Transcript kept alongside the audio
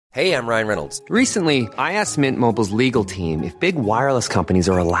Hey, I'm Ryan Reynolds. Recently, I asked Mint Mobile's legal team if big wireless companies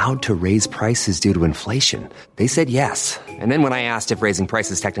are allowed to raise prices due to inflation. They said yes. And then when I asked if raising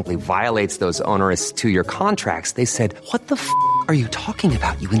prices technically violates those onerous two-year contracts, they said, "What the f*** are you talking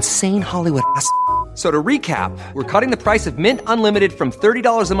about, you insane Hollywood ass?" So to recap, we're cutting the price of Mint Unlimited from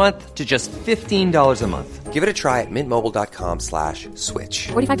 $30 a month to just $15 a month. Give it a try at mintmobile.com/switch.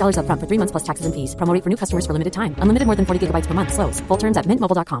 $45 up front for 3 months plus taxes and fees. Promo rate for new customers for limited time. Unlimited more than 40 gigabytes per month. Slows full terms at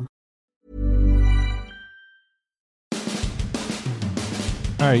mintmobile.com.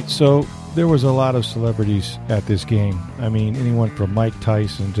 All right, so there was a lot of celebrities at this game. I mean, anyone from Mike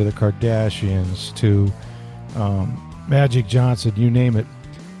Tyson to the Kardashians to Magic Johnson, you name it.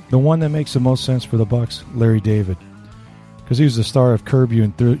 The one that makes the most sense for the Bucks, Larry David, because he was the star of Curb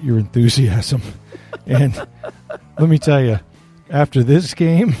Your Enthusiasm. And let me tell you, after this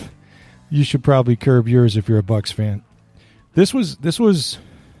game, you should probably curb yours if you're a Bucks fan. This was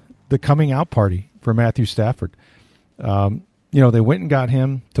the coming out party for Matthew Stafford. They went and got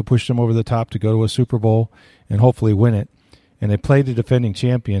him to push them over the top to go to a Super Bowl and hopefully win it. And they played the defending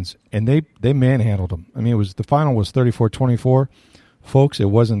champions, and they manhandled them. I mean, the final was 34-24. Folks, it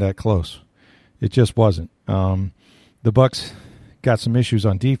wasn't that close. It just wasn't. The Bucks got some issues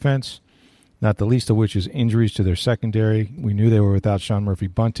on defense, not the least of which is injuries to their secondary. We knew they were without Sean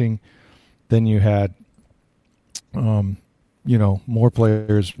Murphy-Bunting. Then you had, more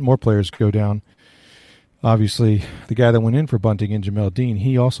players go down. Obviously, the guy that went in for Bunting and Jamel Dean,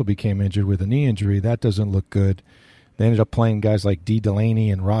 he also became injured with a knee injury. That doesn't look good. They ended up playing guys like Dee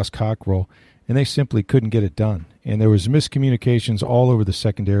Delaney and Ross Cockrell, and they simply couldn't get it done. And there was miscommunications all over the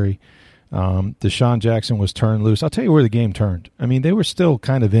secondary. Deshaun Jackson was turned loose. I'll tell you where the game turned. I mean, they were still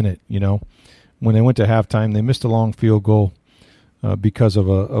kind of in it, When they went to halftime, they missed a long field goal because of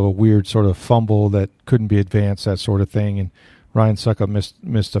a weird sort of fumble that couldn't be advanced, that sort of thing. And Ryan Suckup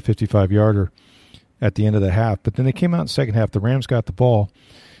missed a 55-yarder at the end of the half. But then they came out in the second half. The Rams got the ball,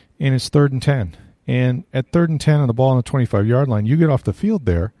 and it's 3rd and 10. And at 3rd and 10 on the ball on the 25-yard line, you get off the field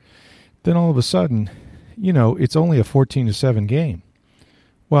there, then all of a sudden, it's only a 14-7 game.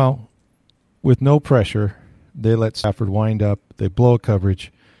 Well, with no pressure, they let Stafford wind up. They blow a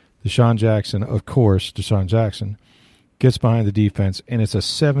coverage. Deshaun Jackson, gets behind the defense, and it's a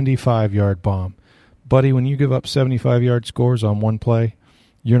 75-yard bomb. Buddy, when you give up 75-yard scores on one play,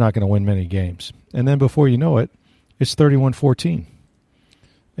 you're not going to win many games. And then before you know it, it's 31-14.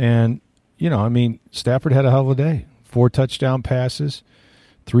 And, Stafford had a hell of a day. 4 touchdown passes,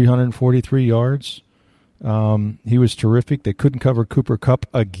 343 yards. He was terrific. They couldn't cover Cooper Kupp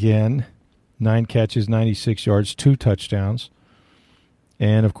again. 9 catches, 96 yards, 2 touchdowns.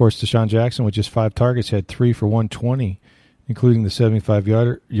 And, of course, Deshaun Jackson with just 5 targets had 3 for 120, including the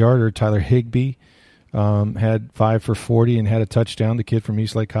 75-yarder. Tyler Higbee had 5 for 40 and had a touchdown, the kid from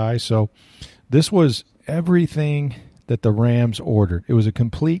Eastlake High. So this was everything that the Rams ordered. It was a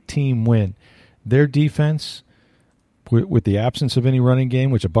complete team win. Their defense, with the absence of any running game,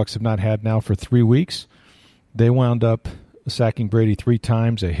 which the Bucs have not had now for 3 weeks, they wound up sacking Brady 3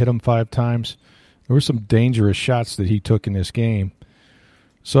 times. They hit him 5 times. There were some dangerous shots that he took in this game.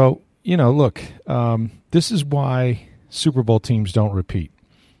 So, look, this is why Super Bowl teams don't repeat,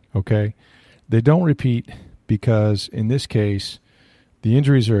 okay? They don't repeat because, in this case, the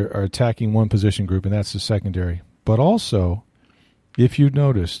injuries are attacking one position group, and that's the secondary. But also, if you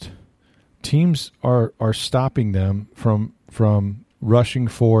noticed, teams are stopping them from rushing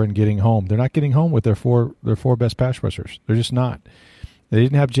 4 and getting home. They're not getting home with their four best pass rushers. They're just not. They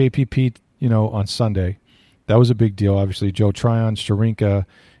didn't have JPP, on Sunday. That was a big deal. Obviously, Joe Tryon, Sharinka,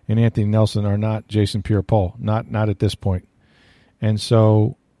 and Anthony Nelson are not Jason Pierre-Paul. Not at this point. And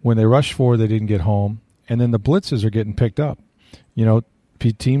so when they rushed 4, they didn't get home. And then the blitzes are getting picked up.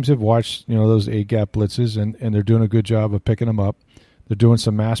 Teams have watched, those 8-gap blitzes, and they're doing a good job of picking them up. They're doing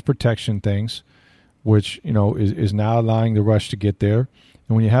some mass protection things, which, is now allowing the rush to get there.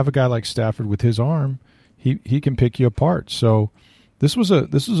 And when you have a guy like Stafford with his arm, he can pick you apart. So this was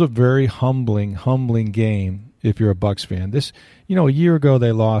a very humbling game if you're a Bucs fan. This, a year ago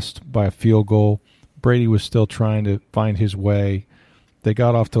they lost by a field goal. Brady was still trying to find his way. They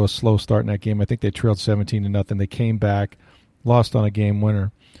got off to a slow start in that game. I think they trailed 17-0. They came back, lost on a game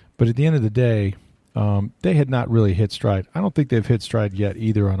winner. But at the end of the day, they had not really hit stride. I don't think they've hit stride yet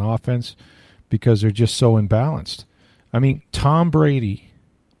either on offense because they're just so imbalanced. I mean, Tom Brady,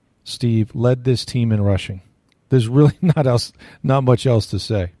 Steve, led this team in rushing. There's really not much else to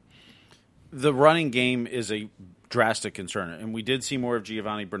say. The running game is a drastic concern, and we did see more of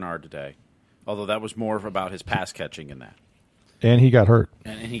Giovanni Bernard today, although that was more about his pass catching in that. And he got hurt.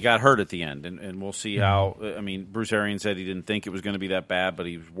 And he got hurt at the end, and we'll see how. I mean, Bruce Arians said he didn't think it was going to be that bad, but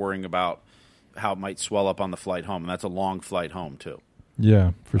he was worrying about how it might swell up on the flight home, and that's a long flight home too.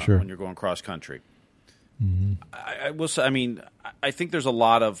 Yeah, for sure. When you're going cross country. I will say, I mean, I think there's a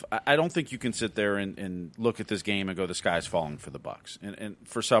lot of. I don't think you can sit there and look at this game and go, the sky's falling for the Bucs, and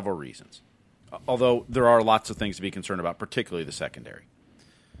for several reasons. Although there are lots of things to be concerned about, particularly the secondary.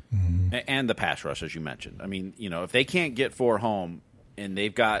 And the pass rush, as you mentioned. I mean, if they can't get 4 home and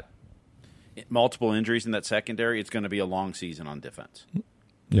they've got multiple injuries in that secondary, it's going to be a long season on defense.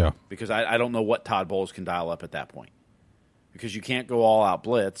 Yeah. Because I don't know what Todd Bowles can dial up at that point. Because you can't go all out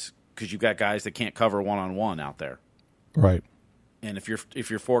blitz because you've got guys that can't cover one-on-one out there. Right. And if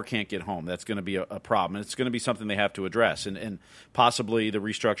your 4 can't get home, that's going to be a problem. And it's going to be something they have to address. And possibly the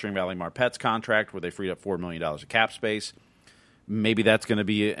restructuring Valley Marpet's contract where they freed up $4 million of cap space. Maybe that's going to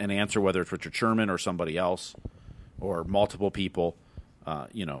be an answer, whether it's Richard Sherman or somebody else or multiple people.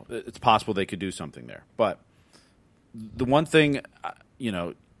 It's possible they could do something there. But the one thing,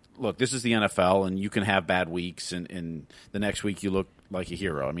 look, this is the NFL, and you can have bad weeks, and the next week you look like a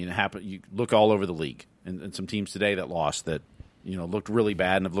hero. I mean, it happened. You look all over the league, and some teams today that lost that looked really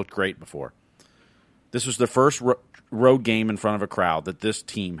bad and have looked great before. This was the first road game in front of a crowd that this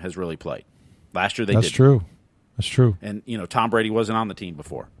team has really played. Last year they did. That's true. That's true. And, Tom Brady wasn't on the team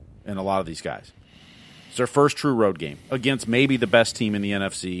before, and a lot of these guys. It's their first true road game against maybe the best team in the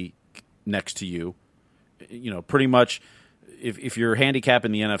NFC next to you. Pretty much, if you're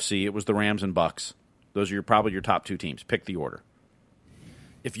handicapping the NFC, it was the Rams and Bucks. Those are probably your top 2 teams. Pick the order.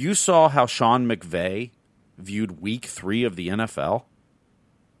 If you saw how Sean McVay viewed Week 3 of the NFL,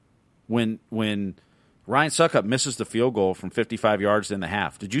 when Ryan Succop misses the field goal from 55 yards in the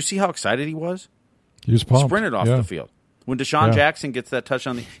half, did you see how excited he was? He was pumped. Sprinted off the field. When Deshaun Jackson gets that touch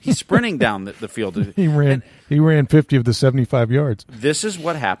he's sprinting down the field. He ran 50 of the 75 yards. This is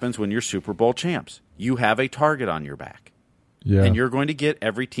what happens when you're Super Bowl champs. You have a target on your back. Yeah. And you're going to get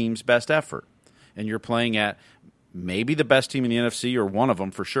every team's best effort. And you're playing at maybe the best team in the NFC, or one of them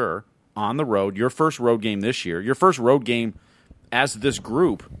for sure, on the road. Your first road game this year. Your first road game as this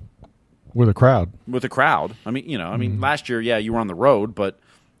group. With a crowd. I mean, last year, you were on the road, but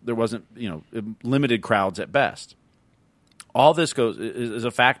there wasn't, limited crowds at best. All this is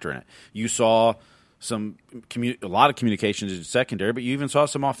a factor in it. You saw a lot of communications in secondary, but you even saw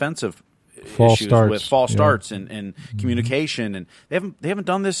some offensive issues with false starts and communication, and they haven't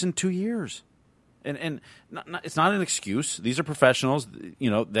done this in 2 years. And it's not an excuse. These are professionals.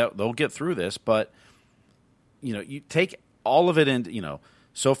 They'll get through this, but you take all of it in.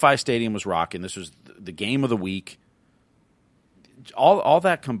 SoFi Stadium was rocking. This was the game of the week. All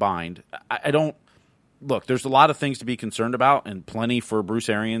that combined, I don't look. There's a lot of things to be concerned about, and plenty for Bruce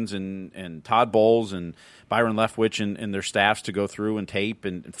Arians and Todd Bowles and Byron Leftwich and their staffs to go through and tape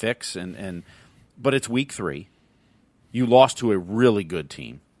and fix. But it's Week 3. You lost to a really good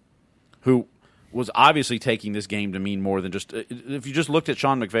team, who was obviously taking this game to mean more than just. If you just looked at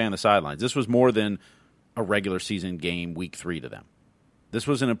Sean McVay on the sidelines, this was more than a regular season game. Week 3 to them, this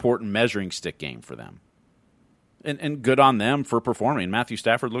was an important measuring stick game for them. And good on them for performing. Matthew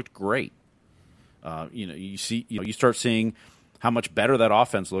Stafford looked great. You start seeing how much better that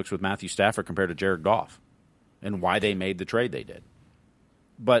offense looks with Matthew Stafford compared to Jared Goff, and why they made the trade they did.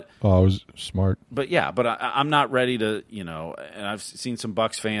 But it was smart. But I'm not ready to. And I've seen some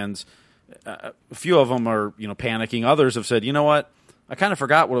Bucs fans. A few of them are panicking. Others have said, you know what, I kind of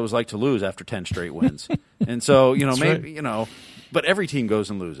forgot what it was like to lose after 10 straight wins. And so maybe right. But every team goes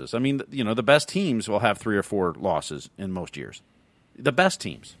and loses. I mean, the best teams will have 3 or 4 losses in most years. The best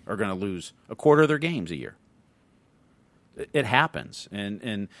teams are going to lose a quarter of their games a year. It happens,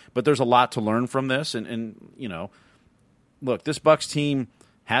 but there's a lot to learn from this. And look, this Bucs team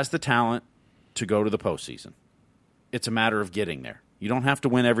has the talent to go to the postseason. It's a matter of getting there. You don't have to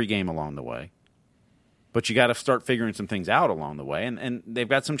win every game along the way, but you got to start figuring some things out along the way. And they've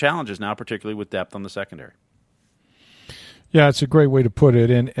got some challenges now, particularly with depth on the secondary. Yeah, it's a great way to put it.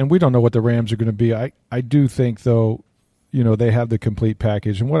 And we don't know what the Rams are going to be. I do think, though, they have the complete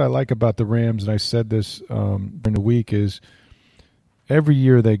package. And what I like about the Rams, and I said this during the week, is every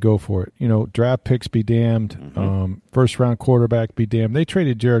year they go for it. Draft picks be damned. First-round quarterback be damned. They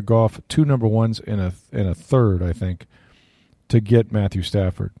traded Jared Goff 2 number ones and a third, I think, to get Matthew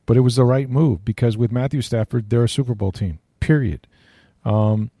Stafford. But it was the right move because with Matthew Stafford, they're a Super Bowl team, period.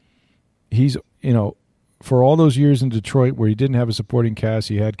 He's, for all those years in Detroit where he didn't have a supporting cast,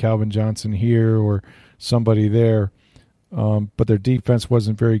 he had Calvin Johnson here or somebody there, but their defense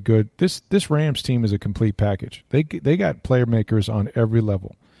wasn't very good. This Rams team is a complete package. They got player makers on every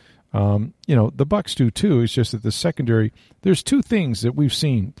level. The Bucs do too. It's just that the secondary, there's two things that we've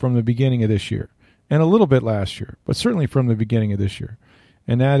seen from the beginning of this year and a little bit last year, but certainly from the beginning of this year.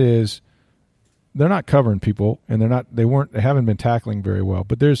 And that is they're not covering people and they haven't been tackling very well,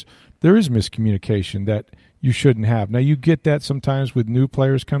 but there is miscommunication that you shouldn't have. Now you get that sometimes with new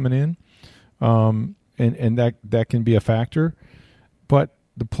players coming in. And that can be a factor. But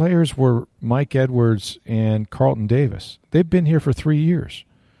the players were Mike Edwards and Carlton Davis. They've been here for 3 years.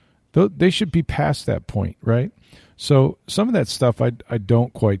 They should be past that point, right? So some of that stuff I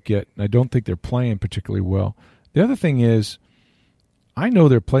don't quite get, and I don't think they're playing particularly well. The other thing is I know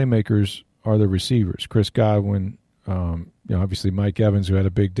their playmakers are the receivers. Chris Godwin, obviously Mike Evans, who had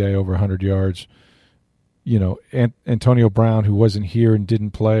a big day, over 100 yards. Antonio Brown, who wasn't here and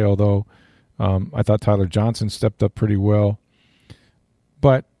didn't play, although I thought Tyler Johnson stepped up pretty well.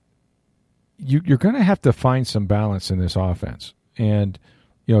 But you're going to have to find some balance in this offense. And,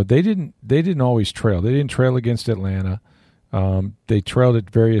 they didn't always trail. They didn't trail against Atlanta. They trailed at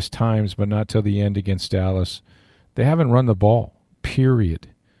various times, but not till the end against Dallas. They haven't run the ball, period.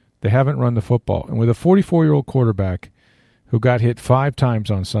 They haven't run the football. And with a 44-year-old quarterback who got hit 5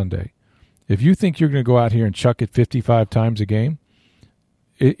 times on Sunday, if you think you're going to go out here and chuck it 55 times a game,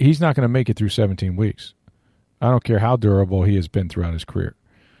 he's not going to make it through 17 weeks. I don't care how durable he has been throughout his career.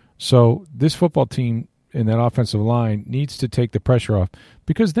 So this football team and that offensive line needs to take the pressure off,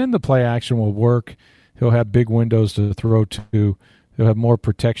 because then the play action will work. He'll have big windows to throw to. He'll have more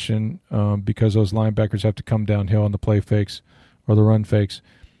protection because those linebackers have to come downhill on the play fakes or the run fakes.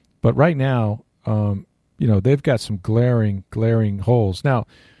 But right now, they've got some glaring holes. Now,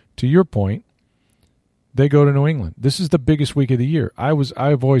 to your point, they go to New England. This is the biggest week of the year.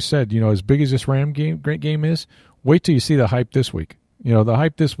 I've always said, as big as this great game is, wait till you see the hype this week. The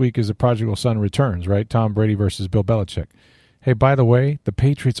hype this week is the prodigal son returns, right? Tom Brady versus Bill Belichick. Hey, by the way, the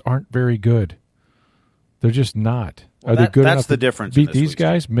Patriots aren't very good. They're just not. Are they good enough to beat these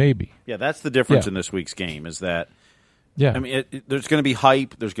guys? Maybe. Yeah, that's the difference in this week's game is that, yeah. I mean, there's going to be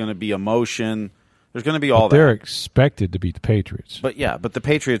hype. There's going to be emotion. There's going to be all that. They're expected to beat the Patriots. But the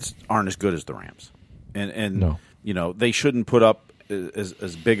Patriots aren't as good as the Rams. And no. They shouldn't put up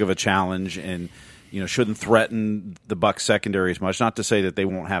as big of a challenge and, shouldn't threaten the Bucs secondary as much. Not to say that they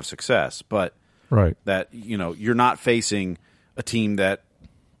won't have success, but right. that, you're not facing a team that,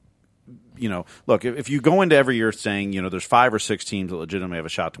 look, if you go into every year saying, there's 5 or 6 teams that legitimately have a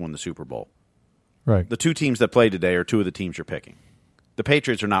shot to win the Super Bowl. Right. The 2 teams that played today are 2 of the teams you're picking. The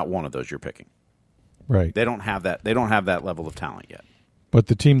Patriots are not one of those you're picking. Right. They don't have that. They don't have that level of talent yet. But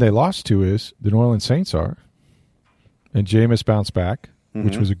the team they lost to is the New Orleans Saints are. And Jameis bounced back,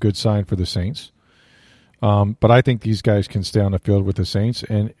 which was a good sign for the Saints. But I think these guys can stay on the field with the Saints.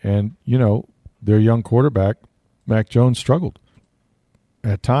 And their young quarterback, Mac Jones, struggled.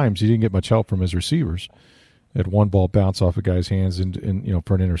 At times, he didn't get much help from his receivers. Had one ball bounce off a guy's hands and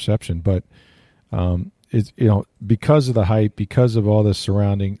for an interception. But it's because of the hype, because of all this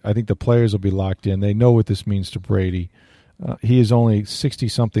surrounding, I think the players will be locked in. They know what this means to Brady. He is only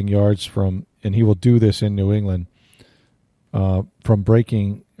 60-something yards from, and he will do this in New England, from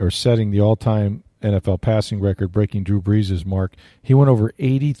breaking or setting the all-time NFL passing record, breaking Drew Brees' mark. He went over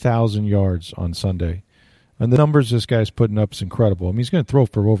 80,000 yards on Sunday. And the numbers this guy's putting up is incredible. I mean, he's going to throw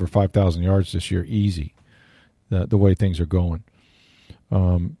for over 5,000 yards this year, easy, the way things are going.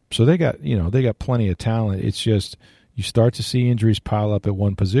 So they got plenty of talent. It's just you start to see injuries pile up at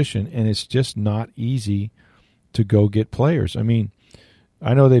one position, and it's just not easy to go get players. I mean,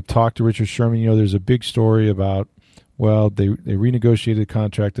 I know they've talked to Richard Sherman. There's a big story about, they renegotiated the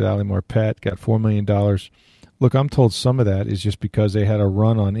contract with Ali Marpet, got $4 million. Look, I'm told some of that is just because they had a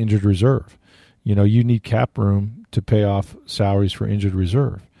run on injured reserve. You need cap room to pay off salaries for injured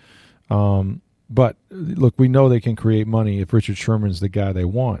reserve. But, look, we know they can create money if Richard Sherman's the guy they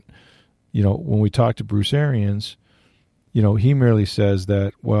want. When we talk to Bruce Arians, he merely says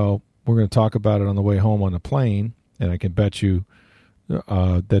that, we're going to talk about it on the way home on the plane, and I can bet you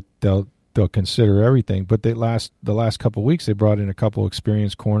that they'll consider everything. But the last couple of weeks, they brought in a couple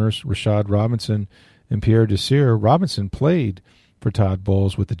experienced corners, Rashad Robinson and Pierre Desir. Robinson played for Todd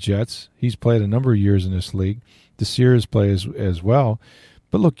Bowles with the Jets. He's played a number of years in this league. Desir has played as well.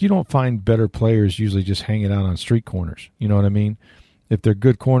 But look, you don't find better players usually just hanging out on street corners. You know what I mean? If they're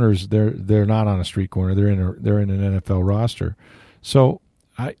good corners, they're not on a street corner. They're in an NFL roster. So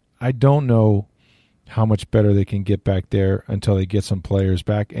I don't know how much better they can get back there until they get some players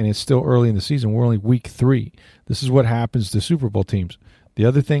back. And it's still early in the season. We're only week 3. This is what happens to Super Bowl teams. The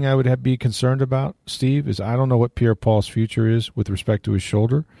other thing I would be concerned about, Steve, is I don't know what Pierre-Paul's future is with respect to his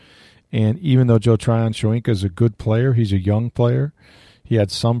shoulder. And even though Joe Tryon-Shoyinka is a good player, he's a young player. He had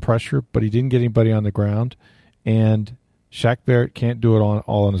some pressure, but he didn't get anybody on the ground. And Shaq Barrett can't do it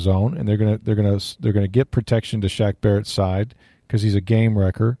all on his own, and they're gonna get protection to Shaq Barrett's side because he's a game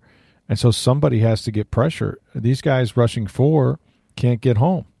wrecker, and so somebody has to get pressure. These guys rushing 4 can't get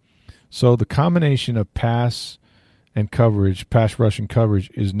home, so the combination of pass and coverage, pass rush and coverage,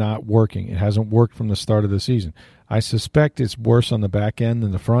 is not working. It hasn't worked from the start of the season. I suspect it's worse on the back end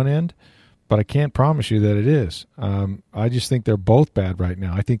than the front end, but I can't promise you that it is. I just think they're both bad right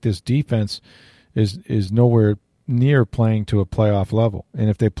now. I think this defense is nowhere near playing to a playoff level. And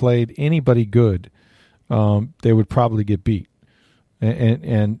if they played anybody good, they would probably get beat.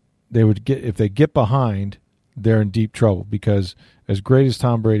 And they would get, if they get behind, they're in deep trouble, because as great as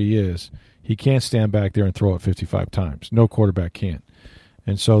Tom Brady is, he can't stand back there and throw it 55 times. No quarterback can.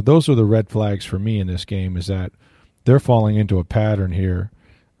 And so those are the red flags for me in this game, is that they're falling into a pattern here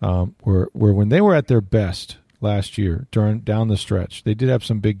where when they were at their best last year down the stretch, they did have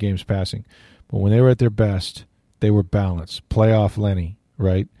some big games passing, but when they were at their best, they were balanced. Playoff Lenny,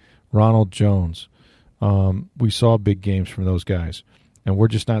 right? Ronald Jones. We saw big games from those guys, and we're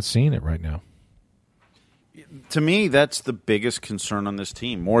just not seeing it right now. To me, that's the biggest concern on this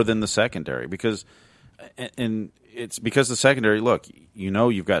team, more than the secondary, because it's because the secondary, look,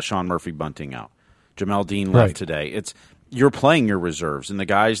 you've got Sean Murphy-Bunting out. Jamel Dean left today. You're playing your reserves, and the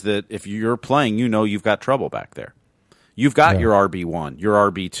guys that, if you're playing, you've got trouble back there. You've got your RB1,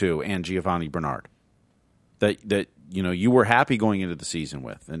 your RB2, and Giovanni Bernard that you were happy going into the season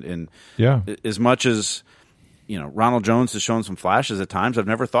with. And as much as Ronald Jones has shown some flashes at times, I've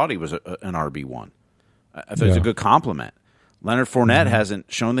never thought he was an RB1. I thought it's a good compliment. Leonard Fournette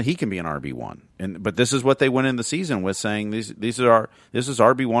hasn't shown that he can be an RB1, but this is what they went in the season with, saying this is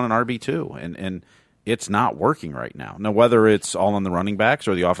RB1 and RB2, and it's not working right now. Now, whether it's all on the running backs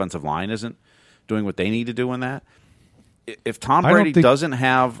or the offensive line isn't doing what they need to do in that, if Tom Brady doesn't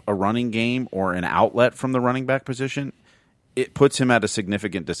have a running game or an outlet from the running back position, it puts him at a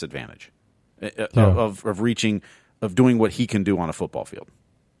significant disadvantage of doing what he can do on a football field.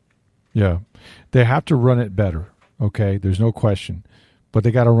 Yeah, they have to run it better. Okay, there's no question, but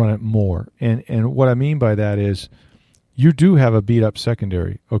they got to run it more. And what I mean by that is, you do have a beat up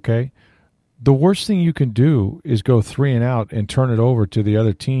secondary. Okay, the worst thing you can do is go 3 and out and turn it over to the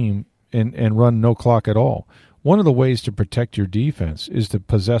other team and run no clock at all. One of the ways to protect your defense is to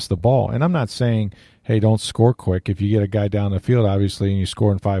possess the ball. And I'm not saying, hey, don't score quick. If you get a guy down the field, obviously, and you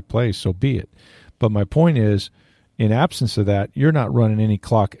score in 5 plays, so be it. But my point is, in absence of that, you're not running any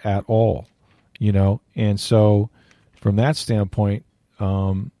clock at all, And so from that standpoint,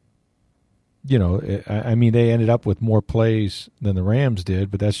 I mean, they ended up with more plays than the Rams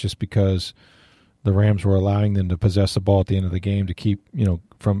did, but that's just because the Rams were allowing them to possess the ball at the end of the game to keep,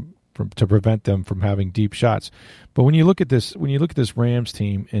 to prevent them from having deep shots. But when you look at this Rams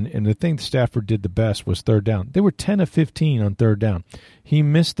team, and the thing Stafford did the best was third down. They were 10 of 15 on third down. He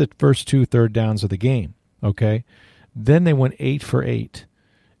missed the first 2 third downs of the game. Okay, then they went 8 for 8,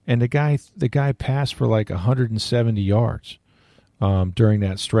 and the guy passed for like 170 yards during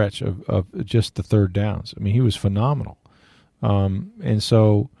that stretch of just the third downs. I mean, he was phenomenal. And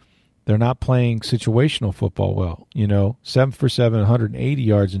so they're not playing situational football well. 7 for 7, 180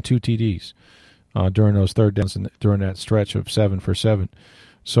 yards and 2 TDs during those third downs and during that stretch of 7 for 7.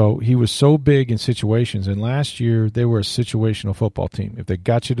 So he was so big in situations. And last year they were a situational football team. If they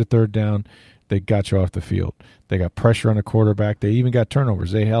got you to third down, they got you off the field. They got pressure on the quarterback. They even got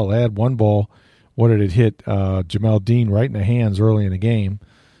turnovers. They had one ball. What did it hit? Jamel Dean right in the hands early in the game,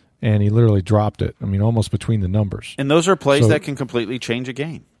 and he literally dropped it. I mean, almost between the numbers. And those are plays that can completely change a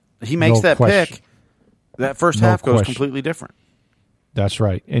game. He makes that pick. That first half goes completely different. That's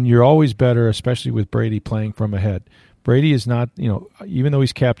right. And you're always better, especially with Brady playing from ahead. Brady is not, even though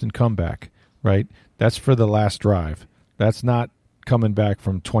he's captain comeback, right? That's for the last drive. That's not coming back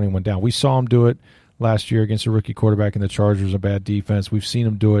from 21 down. We saw him do it last year against a rookie quarterback in the Chargers, a bad defense. We've seen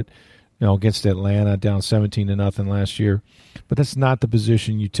him do it, against Atlanta, down 17-0 last year. But that's not the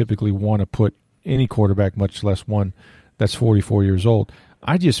position you typically want to put any quarterback, much less one that's 44 years old.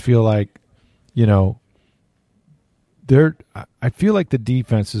 I just feel like, I feel like the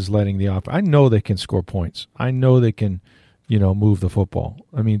defense is letting the offense. I know they can score points. I know they can, move the football.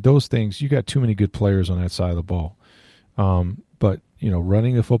 I mean, those things, you got too many good players on that side of the ball. But,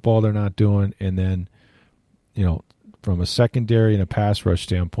 running the football they're not doing, and then, from a secondary and a pass rush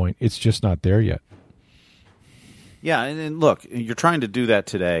standpoint, it's just not there yet. Yeah, and look, you're trying to do that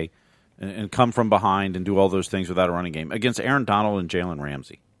today and come from behind and do all those things without a running game against Aaron Donald and Jalen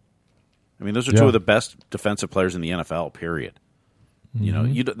Ramsey. I mean, those are two of the best defensive players in the NFL, period. You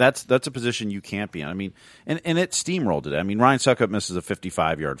know, that's a position you can't be in. I mean, and it steamrolled it. I mean, Ryan Suckup misses a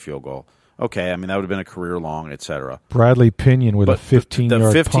 55-yard field goal. Okay, I mean, that would have been a career long, et cetera. Bradley Pinion with a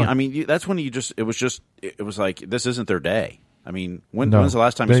 15-yard punt. I mean, that's when it was like, this isn't their day. I mean, when's the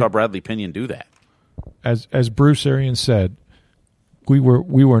last time you saw Bradley Pinion do that? As Bruce Arians said, we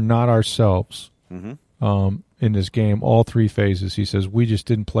were not ourselves in this game, all three phases. He says, we just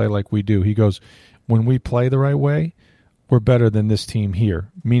didn't play like we do. He goes, when we play the right way, we're better than this team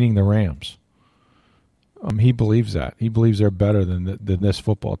here, meaning the Rams. He believes that. He believes they're better than this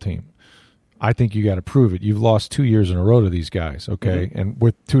football team. I think you got to prove it. You've lost 2 years in a row to these guys, okay, and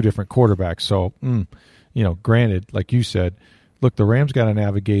with two different quarterbacks. So, granted, like you said, look, the Rams got to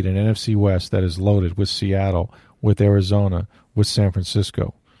navigate an NFC West that is loaded with Seattle, with Arizona, with San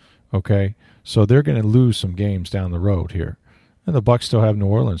Francisco, okay? So they're going to lose some games down the road here. And the Bucs still have New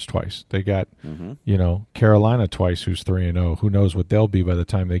Orleans twice. They got, Carolina twice, who's 3-0. Who knows what they'll be by the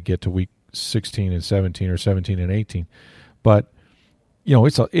time they get to week 16 and 17 or 17 and 18. But,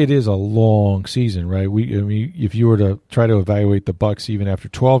 it is a long season, right? If you were to try to evaluate the Bucs even after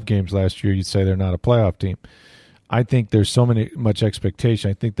 12 games last year, you'd say they're not a playoff team. I think there's much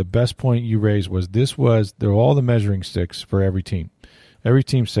expectation. I think the best point you raised was they're all the measuring sticks for every team. Every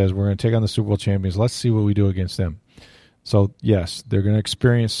team says we're going to take on the Super Bowl champions. Let's see what we do against them. So, yes, they're going to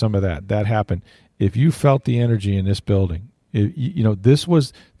experience some of that. That happened. If you felt the energy in this building,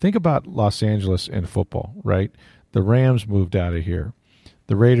 think about Los Angeles and football, right? The Rams moved out of here.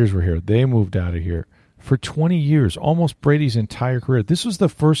 The Raiders were here. They moved out of here. For 20 years, almost Brady's entire career. This was the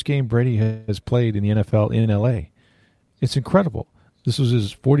first game Brady has played in the NFL in L.A. It's incredible. This was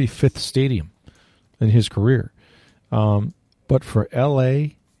his 45th stadium in his career. But for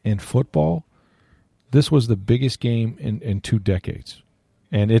L.A. and football, this was the biggest game in 2 decades,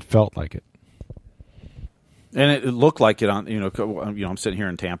 and it felt like it. And it looked like it on, I'm sitting here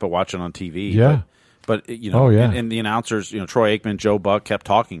in Tampa watching on TV. Yeah. But and the announcers, Troy Aikman, Joe Buck kept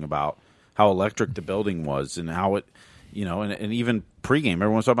talking about how electric the building was and how it, and even pregame,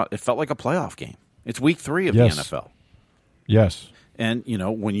 everyone's talking about it felt like a playoff game. It's week 3 of the NFL. Yes. And,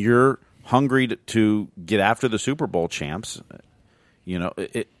 when you're hungry to get after the Super Bowl champs,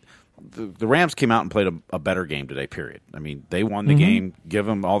 the Rams came out and played a better game today, period. I mean, they won the game, give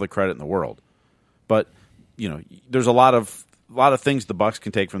them all the credit in the world. But, there's a lot of things the Bucs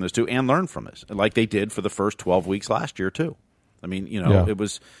can take from this, too, and learn from this, like they did for the first 12 weeks last year, too. I mean, it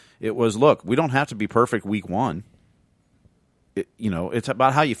was, look, we don't have to be perfect week 1. It's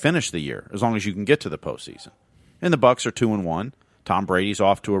about how you finish the year, as long as you can get to the postseason. And the Bucs are 2-1. Tom Brady's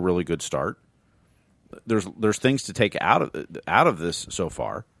off to a really good start. There's things to take out of this so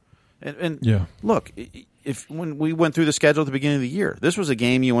far. And look, when we went through the schedule at the beginning of the year, this was a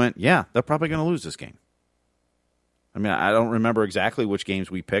game you went, they're probably going to lose this game. I mean, I don't remember exactly which games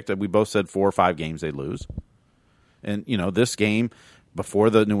we picked. We both said 4 or 5 games they lose. And, this game, before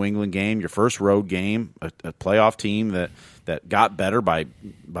the New England game, your first road game, a playoff team that got better by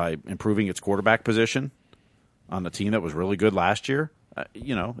improving its quarterback position on a team that was really good last year.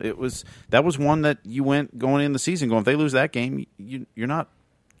 That was one that you went going in the season going, if they lose that game, you're not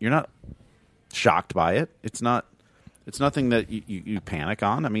shocked by it. It's nothing that you panic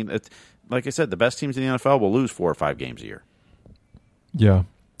on. I mean, like I said, the best teams in the NFL will lose 4 or 5 games a year. Yeah.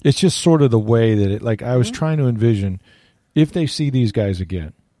 It's just sort of the way that I was trying to envision if they see these guys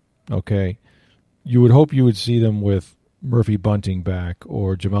again, okay, you would hope you would see them with Murphy Bunting back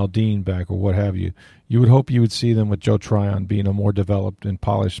or Jamal Dean back or what have you. You would hope you would see them with Joe Tryon being a more developed and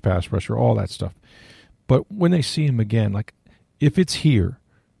polished pass rusher, all that stuff. But when they see him again, if it's here,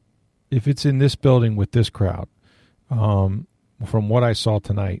 if it's in this building with this crowd, from what I saw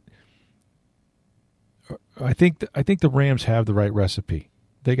tonight, I think the Rams have the right recipe.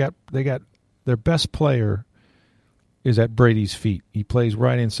 They got their best player is at Brady's feet. He plays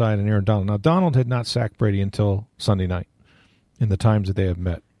right inside an Aaron Donald. Now, Donald had not sacked Brady until Sunday night in the times that they have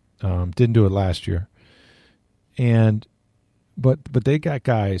met. Didn't do it last year. But they got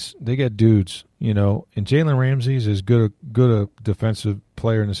guys, they got dudes, and Jalen Ramsey's as good a defensive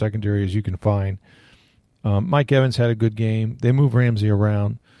player in the secondary as you can find. Mike Evans had a good game. They move Ramsey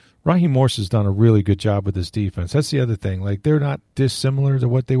around. Raheem Morris has done a really good job with this defense. That's the other thing. They're not dissimilar to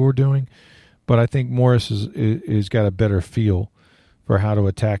what they were doing, but I think Morris is got a better feel for how to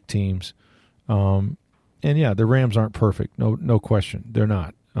attack teams. The Rams aren't perfect. No question. They're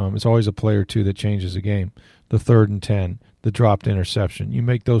not. It's always a play or two that changes the game. The 3rd and 10, the dropped interception. You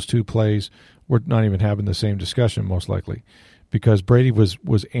make those 2 plays, we're not even having the same discussion most likely, because Brady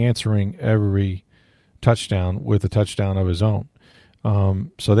was answering every touchdown with a touchdown of his own.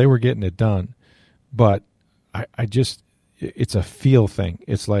 So they were getting it done. But I just it's a feel thing.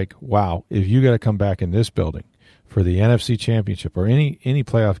 It's like, wow, if you got to come back in this building for the NFC Championship or any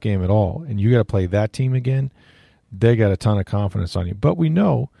playoff game at all, and you got to play that team again, they got a ton of confidence on you. But we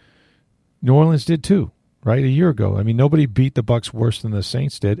know New Orleans did too, right? A year ago. I mean, nobody beat the Bucs worse than the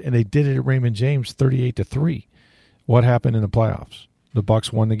Saints did, and they did it at Raymond James 38-3. What happened in the playoffs? The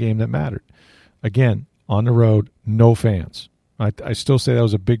Bucs won the game that mattered. Again, on the road, no fans. I still say that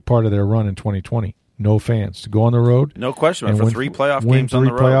was a big part of their run in 2020. No fans to go on the road. No question. And for win, 3 playoff win games 3 on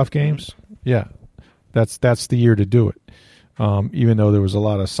the road. Playoff games. Yeah, that's the year to do it. Even though there was a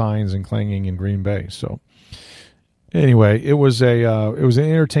lot of signs and clanging in Green Bay. So anyway, it was an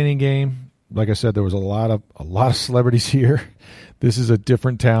entertaining game. Like I said, there was a lot of celebrities here. This is a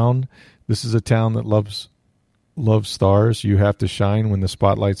different town. This is a town that loves stars. You have to shine when the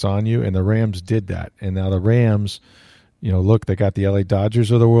spotlight's on you, and the Rams did that. And now the Rams, look, they got the LA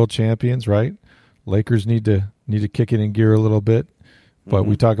Dodgers are the world champions, right? Lakers need to kick it in gear a little bit. But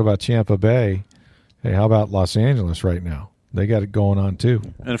we talk about Tampa Bay. Hey, how about Los Angeles right now? They got it going on too.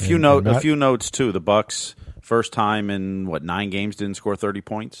 And a few notes too. The Bucs, first time in 9 games, didn't score 30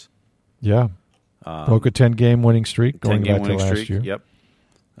 points. Yeah, broke a 10-game winning streak going back to last year. Yep.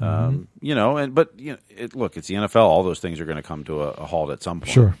 Look, it's the NFL. All those things are going to come to a halt at some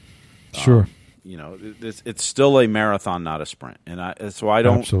point. Sure. It's still a marathon, not a sprint, and so I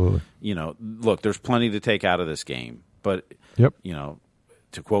don't. Absolutely. Look, there's plenty to take out of this game, but yep.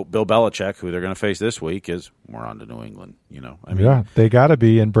 To quote Bill Belichick, who they're going to face this week is we're on to New England. Yeah, they got to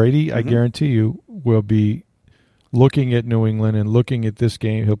be, and Brady, I guarantee you, will be looking at New England and looking at this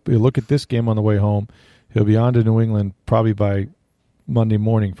game. He'll look at this game on the way home. He'll be on to New England probably by Monday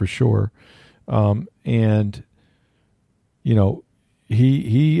morning for sure,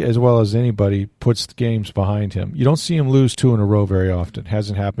 He, as well as anybody, puts the games behind him. You don't see him lose 2 in a row very often.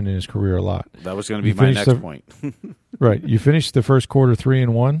 Hasn't happened in his career a lot. That was going to be my next point. Right. You finish the first quarter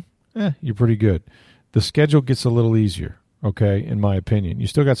 3-1, you're pretty good. The schedule gets a little easier, okay, in my opinion. You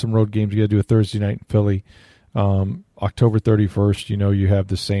still got some road games. You got to do a Thursday night in Philly. October 31st, you have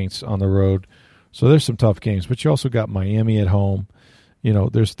the Saints on the road. So there's some tough games. But you also got Miami at home.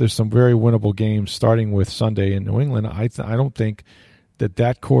 There's some very winnable games starting with Sunday in New England. I don't think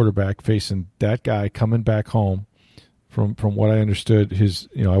that quarterback facing that guy coming back home, from what I understood,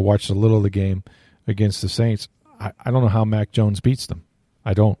 I watched a little of the game against the Saints. I don't know how Mac Jones beats them.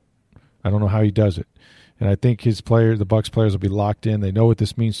 I don't know how he does it. And I think the Bucs players will be locked in. They know what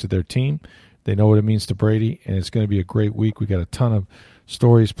this means to their team. They know what it means to Brady, and it's going to be a great week. We got a ton of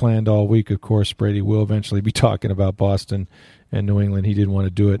stories planned all week. Of course, Brady will eventually be talking about Boston and New England. He didn't want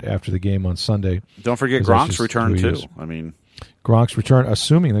to do it after the game on Sunday. Don't forget Gronk's return too. Gronk's return,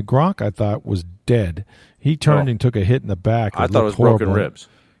 assuming that Gronk, I thought, was dead. He turned and took a hit in the back. I thought it was broken ribs.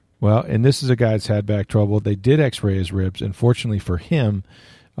 Well, and this is a guy that's had back trouble. They did X-ray his ribs, and fortunately for him,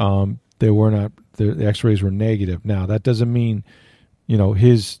 they were not. The X-rays were negative. Now that doesn't mean,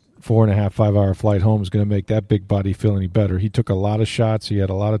 his 4.5, 5-hour flight home is going to make that big body feel any better. He took a lot of shots. He had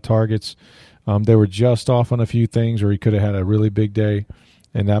a lot of targets. They were just off on a few things, or he could have had a really big day,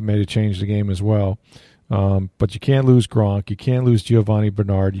 and that may have changed the game as well. But you can't lose Gronk. You can't lose Giovanni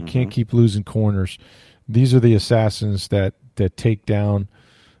Bernard. You can't keep losing corners. These are the assassins that take down,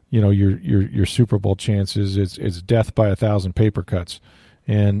 your Super Bowl chances. It's death by 1,000 paper cuts,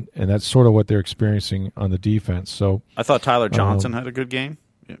 and that's sort of what they're experiencing on the defense. So I thought Tyler Johnson had a good game.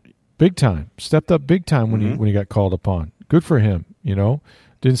 Big time, stepped up big time when he got called upon. Good for him.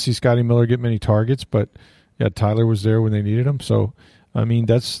 Didn't see Scotty Miller get many targets, but yeah, Tyler was there when they needed him. So. I mean,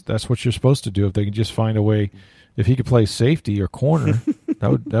 that's what you're supposed to do. If they can just find a way, if he could play safety or corner,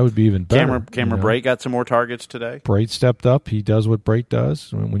 that would be even better. Cameron Brate got some more targets today. Brate stepped up. He does what Brate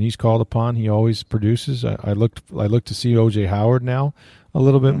does. When he's called upon, he always produces. I look to see O.J. Howard now a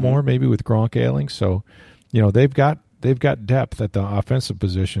little bit more, maybe with Gronk ailing. So, they've got depth at the offensive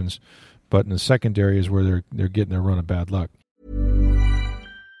positions, but in the secondary is where they're getting their run of bad luck.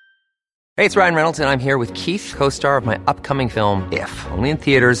 Hey, it's Ryan Reynolds, and I'm here with Keith, co-star of my upcoming film, If, only in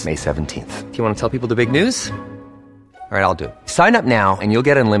theaters May 17th. Do you want to tell people the big news? All right, I'll do it. Sign up now and you'll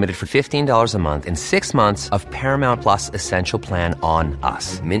get unlimited for $15 a month and 6 months of Paramount Plus Essential Plan on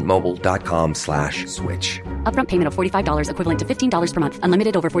us. MintMobile.com/switch. Upfront payment of $45 equivalent to $15 per month.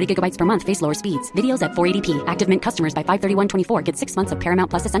 Unlimited over 40 gigabytes per month. Face lower speeds. Videos at 480p. Active Mint customers by 531.24 get 6 months of Paramount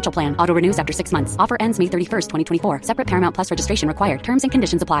Plus Essential Plan. Auto renews after 6 months. Offer ends May 31st, 2024. Separate Paramount Plus registration required. Terms and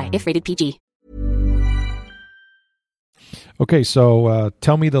conditions apply if rated PG. Okay, so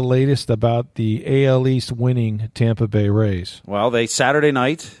tell me the latest about the AL East winning Tampa Bay Rays. Well, Saturday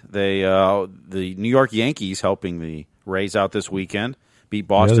night, the New York Yankees, helping the Rays out this weekend, beat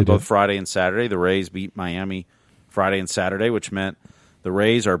Boston both Friday and Saturday. The Rays beat Miami Friday and Saturday, which meant the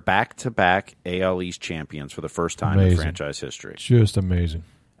Rays are back-to-back AL East champions for the first time in franchise history. Just amazing.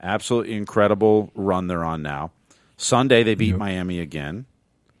 Absolutely incredible run they're on now. Sunday, they beat Miami again.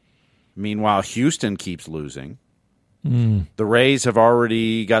 Meanwhile, Houston keeps losing. The Rays have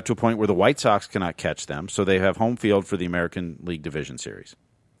already got to a point where the White Sox cannot catch them, so they have home field for the American League Division Series.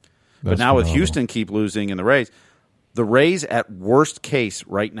 But now with Houston keep losing and the Rays at worst case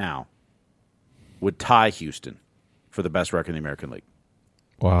right now would tie Houston for the best record in the American League.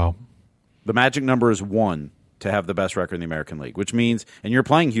 Wow. The magic number is 1 to have the best record in the American League, which means, and you're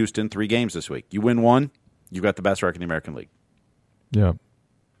playing Houston 3 games this week. You win 1, you got the best record in the American League. Yeah.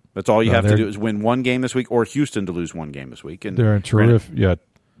 That's all you have to do is win 1 game this week, or Houston to lose 1 game this week. And they're in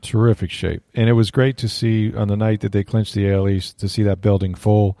terrific shape. And it was great to see on the night that they clinched the AL East, to see that building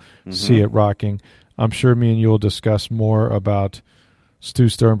full, see it rocking. I'm sure me and you will discuss more about Stu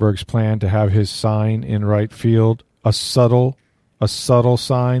Sternberg's plan to have his sign in right field, a subtle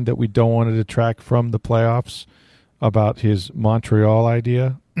sign that we don't want to detract from the playoffs, about his Montreal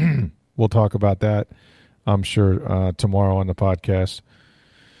idea. We'll talk about that, I'm sure, tomorrow on the podcast,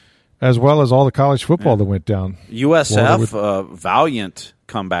 as well as all the college football that went down. USF, valiant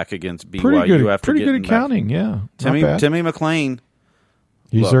comeback against BYU. Pretty good accounting, yeah. Timmy McClain.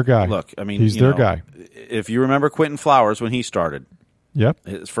 He's their guy. Look, I mean, he's their guy. If you remember Quentin Flowers when he started, yep,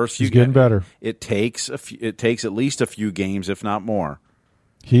 his first few he's getting better. It takes at least a few games, if not more.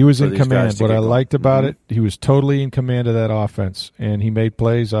 He was in command. What I liked about it, he was totally in command of that offense, and he made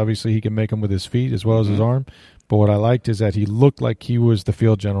plays. Obviously, he can make them with his feet as well as his arm. But what I liked is that he looked like he was the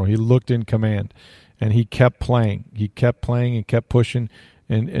field general. He looked in command, and he kept playing. He kept playing and kept pushing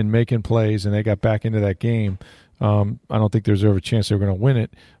and making plays, and they got back into that game. I don't think there's ever a chance they were going to win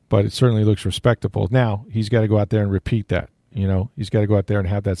it, but it certainly looks respectable. Now, he's got to go out there and repeat that. He's got to go out there and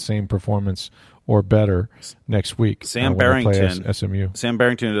have that same performance or better next week. Sam Barrington, SMU. Sam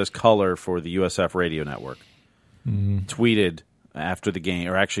Barrington does color for the USF Radio Network. Tweeted after the game,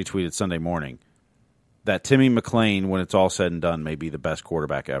 or actually tweeted Sunday morning, that Timmy McClain, when it's all said and done, may be the best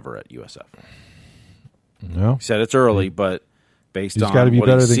quarterback ever at USF. No, he said it's early, but based on got to be what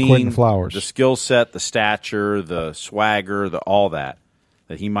better he's than seen, Quentin Flowers, the skill set, the stature, the swagger, all that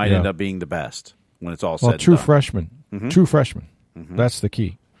he might end up being the best when it's all said and done. True freshman. That's the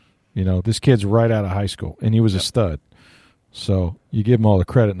key. This kid's right out of high school, and he was a stud. So you give him all the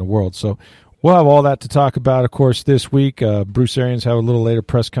credit in the world. So we'll have all that to talk about, of course, this week. Bruce Arians have a little later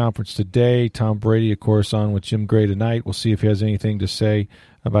press conference today. Tom Brady, of course, on with Jim Gray tonight. We'll see if he has anything to say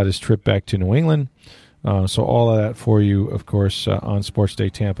about his trip back to New England. So all of that for you, of course, on Sports Day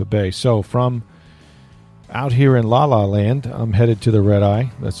Tampa Bay. So from out here in La La Land, I'm headed to the Red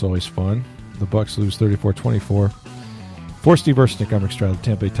Eye. That's always fun. The Bucs lose 34-24. For Steve Ersnick, I'm Rick Stroud of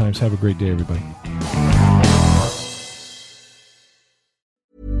Tampa Bay Times. Have a great day, everybody.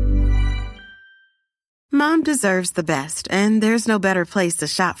 Mom deserves the best, and there's no better place to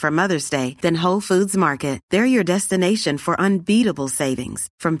shop for Mother's Day than Whole Foods Market. They're your destination for unbeatable savings,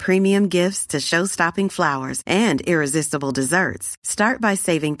 from premium gifts to show-stopping flowers and irresistible desserts. Start by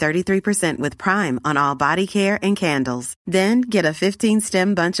saving 33% with Prime on all body care and candles. Then get a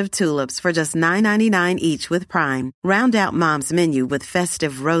 15-stem bunch of tulips for just $9.99 each with Prime. Round out Mom's menu with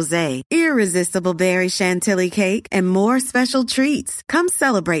festive rosé, irresistible berry chantilly cake, and more special treats. Come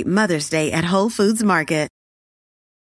celebrate Mother's Day at Whole Foods Market.